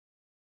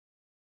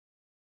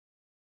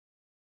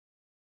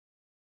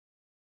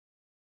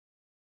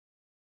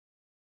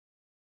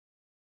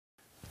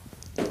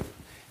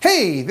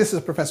Hey, this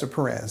is Professor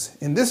Perez.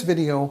 In this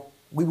video,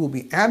 we will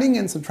be adding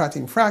and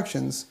subtracting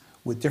fractions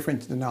with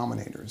different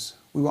denominators.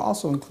 We will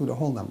also include a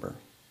whole number.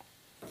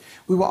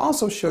 We will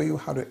also show you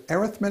how to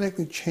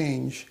arithmetically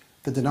change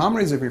the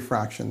denominators of your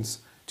fractions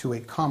to a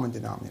common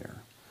denominator.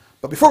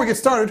 But before we get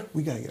started,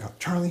 we gotta get out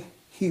Charlie.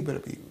 He better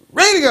be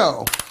ready to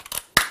go.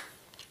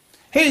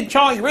 Hey,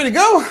 Charlie, you ready to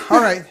go?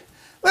 All right,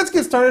 let's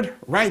get started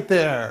right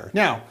there.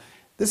 Now,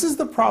 this is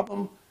the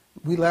problem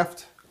we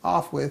left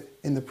off with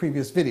in the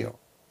previous video.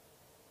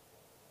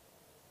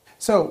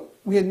 So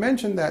we had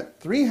mentioned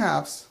that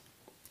 3/2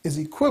 is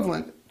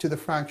equivalent to the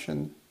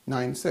fraction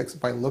 9/6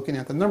 by looking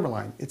at the number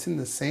line. It's in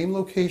the same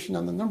location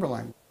on the number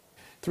line.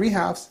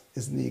 3/2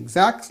 is in the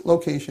exact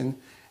location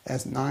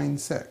as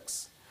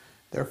 9/6.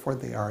 Therefore,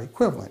 they are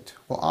equivalent.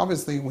 Well,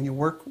 obviously, when you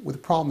work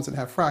with problems that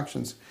have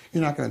fractions,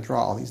 you're not going to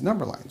draw all these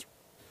number lines.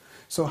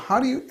 So how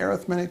do you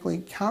arithmetically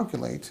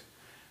calculate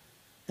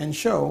and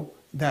show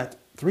that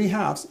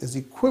 3/2 is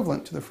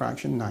equivalent to the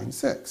fraction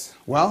 9/6?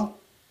 Well,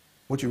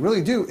 what you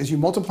really do is you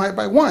multiply it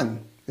by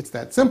 1. It's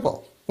that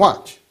simple.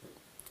 Watch.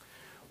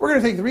 We're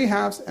going to take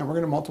 3/2 and we're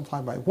going to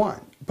multiply by 1.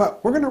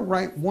 But we're going to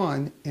write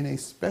 1 in a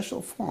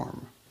special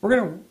form. We're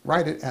going to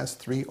write it as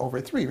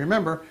 3/3.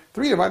 Remember,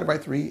 3 divided by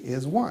 3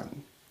 is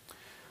 1.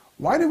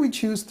 Why do we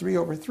choose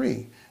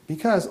 3/3?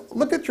 Because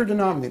look at your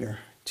denominator.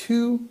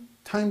 2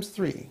 times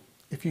 3.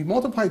 If you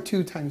multiply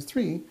 2 times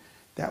 3,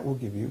 that will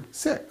give you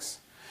 6.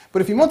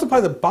 But if you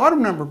multiply the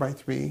bottom number by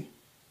 3,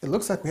 it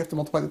looks like we have to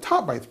multiply the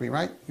top by 3,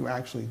 right? You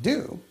actually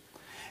do.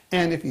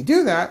 And if you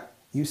do that,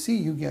 you see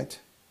you get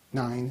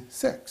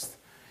 9/6.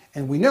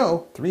 And we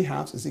know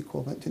 3/2 is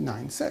equivalent to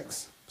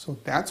 9/6. So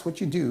that's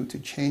what you do to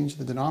change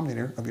the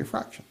denominator of your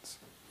fractions.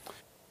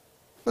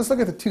 Let's look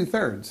at the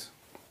 2/3.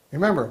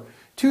 Remember,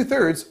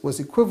 2/3 was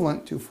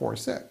equivalent to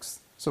 4/6.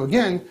 So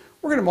again,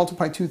 we're going to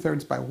multiply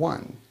 2/3 by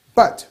 1.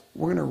 But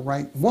we're going to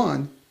write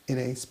 1 in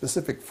a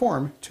specific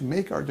form to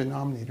make our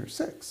denominator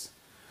 6.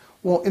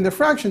 Well, in the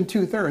fraction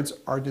 2/3,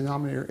 our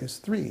denominator is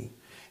 3.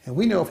 And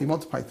we know if we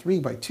multiply 3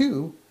 by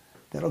 2,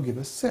 that'll give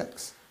us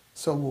 6.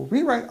 So we'll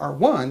rewrite our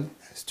 1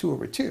 as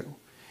 2/2.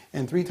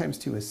 And 3 times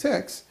 2 is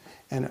 6.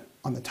 And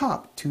on the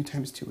top, 2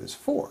 times 2 is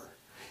 4.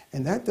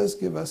 And that does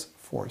give us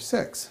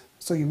 4/6.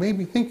 So you may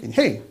be thinking,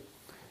 hey,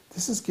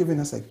 this is giving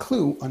us a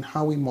clue on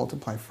how we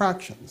multiply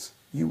fractions.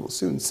 You will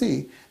soon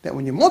see that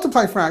when you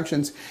multiply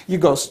fractions, you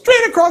go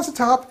straight across the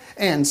top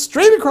and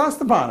straight across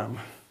the bottom.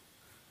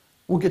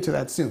 We'll get to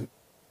that soon.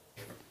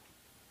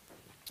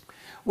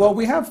 Well,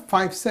 we have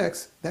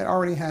 5/6 that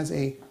already has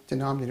a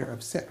denominator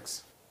of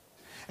 6.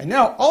 And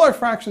now all our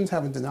fractions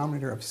have a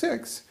denominator of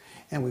 6,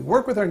 and we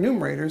work with our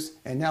numerators,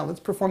 and now let's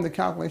perform the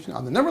calculation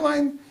on the number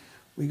line.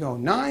 We go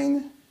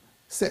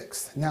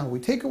 9/6. Now we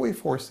take away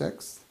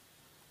 4/6,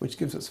 which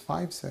gives us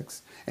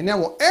 5/6, and now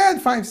we'll add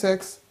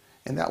 5/6,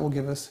 and that will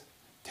give us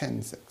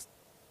 10/6.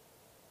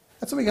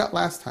 That's what we got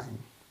last time.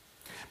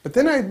 But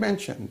then I had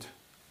mentioned,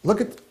 look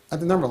at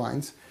the number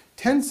lines,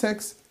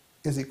 10/6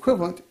 is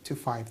equivalent to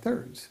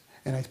 5/3.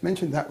 And I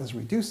mentioned that was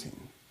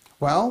reducing.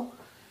 Well,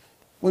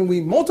 when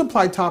we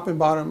multiply top and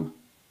bottom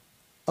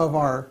of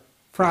our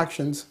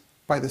fractions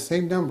by the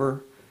same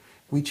number,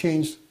 we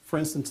changed, for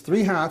instance,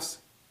 3/2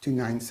 to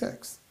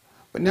 9/6.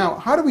 But now,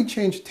 how do we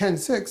change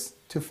 10/6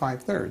 to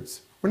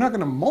 5/3? We're not going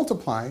to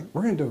multiply,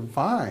 we're going to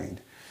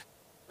divide.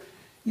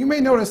 You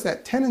may notice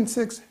that 10 and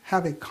 6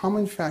 have a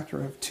common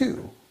factor of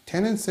 2.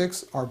 10 and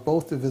 6 are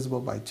both divisible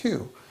by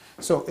 2.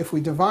 So if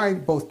we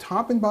divide both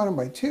top and bottom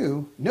by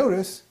 2,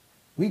 notice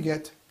we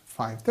get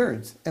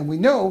 5/3. And we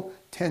know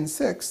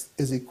 10/6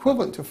 is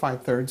equivalent to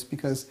 5/3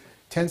 because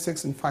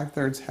 10/6 and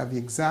 5/3 have the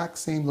exact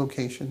same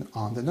location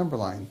on the number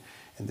line.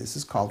 And this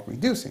is called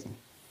reducing.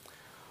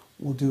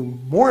 We'll do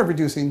more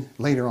reducing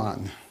later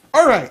on.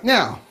 All right,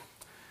 now,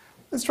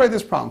 let's try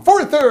this problem.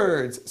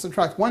 4/3,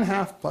 subtract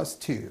 1/2 plus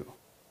 2.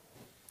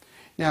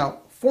 Now,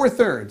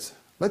 4/3,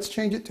 let's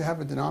change it to have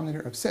a denominator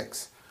of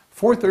 6.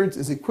 4/3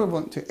 is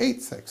equivalent to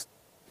 8/6.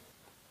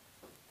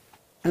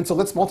 And so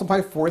let's multiply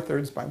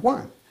 4/3 by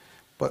 1.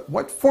 But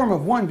what form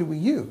of 1 do we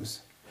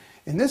use?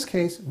 In this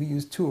case, we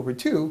use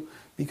 2/2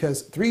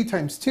 because 3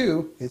 times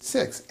 2 is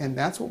 6, and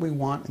that's what we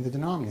want in the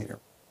denominator.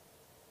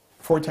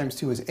 4 times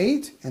 2 is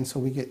 8, and so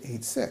we get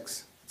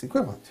 8/6. It's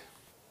equivalent.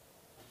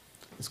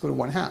 Let's go to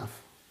 1/2.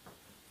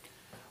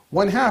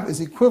 1/2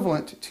 is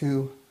equivalent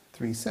to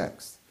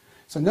 3/6.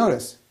 So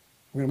notice,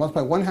 we're going to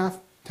multiply 1/2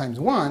 times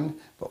 1,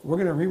 but we're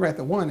going to rewrite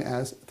the 1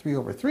 as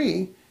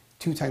 3/3.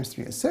 2 times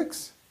 3 is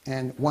 6,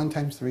 and 1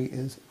 times 3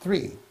 is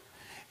 3.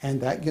 And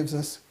that gives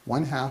us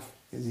 1/2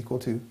 is equal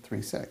to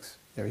 3/6.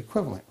 They're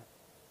equivalent.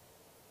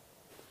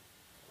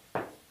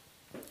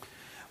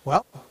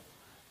 Well,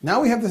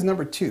 now we have this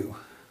number 2.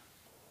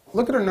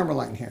 Look at our number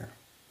line here.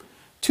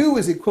 2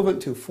 is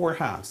equivalent to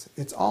 4/2.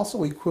 It's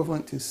also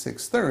equivalent to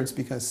 6/3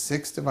 because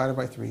 6 divided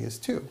by 3 is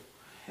 2.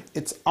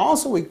 It's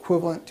also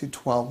equivalent to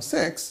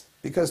 12/6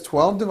 because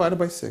 12 divided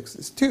by 6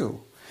 is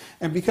 2.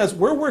 And because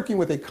we're working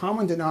with a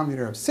common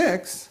denominator of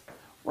 6,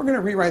 we're going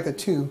to rewrite the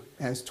 2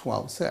 as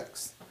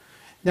 12/6.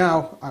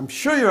 Now, I'm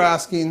sure you're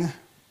asking,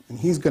 and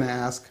he's going to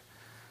ask,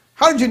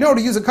 How did you know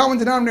to use a common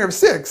denominator of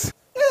 6?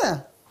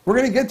 Yeah, we're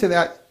going to get to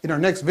that in our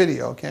next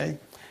video, okay?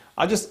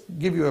 I'll just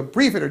give you a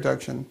brief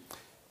introduction.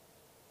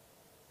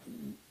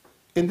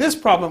 In this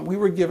problem, we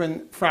were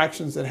given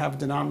fractions that have a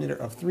denominator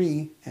of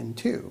 3 and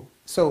 2.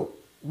 So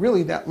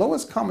really, that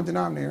lowest common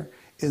denominator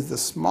is the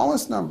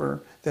smallest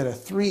number that a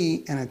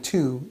 3 and a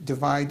 2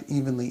 divide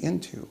evenly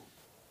into.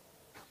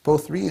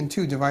 Both 3 and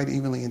 2 divide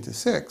evenly into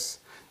 6.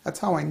 That's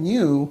how I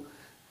knew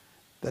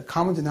the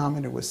common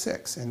denominator was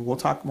 6, and we'll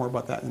talk more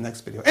about that in the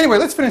next video. Anyway,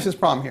 let's finish this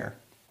problem here.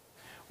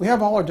 We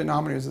have all our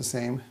denominators the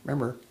same.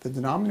 Remember, the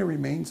denominator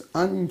remains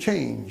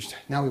unchanged.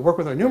 Now we work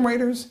with our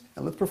numerators,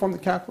 and let's perform the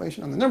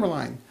calculation on the number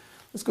line.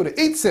 Let's go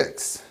to 8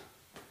 6.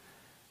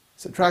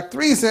 Subtract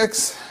 3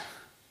 6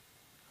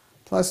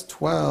 plus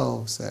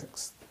 12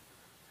 6.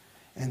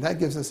 And that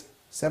gives us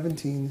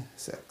 17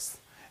 6.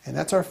 And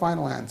that's our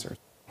final answer.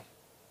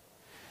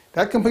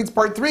 That completes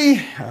part 3.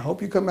 I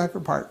hope you come back for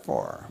part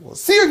 4. We'll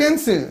see you again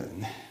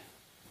soon.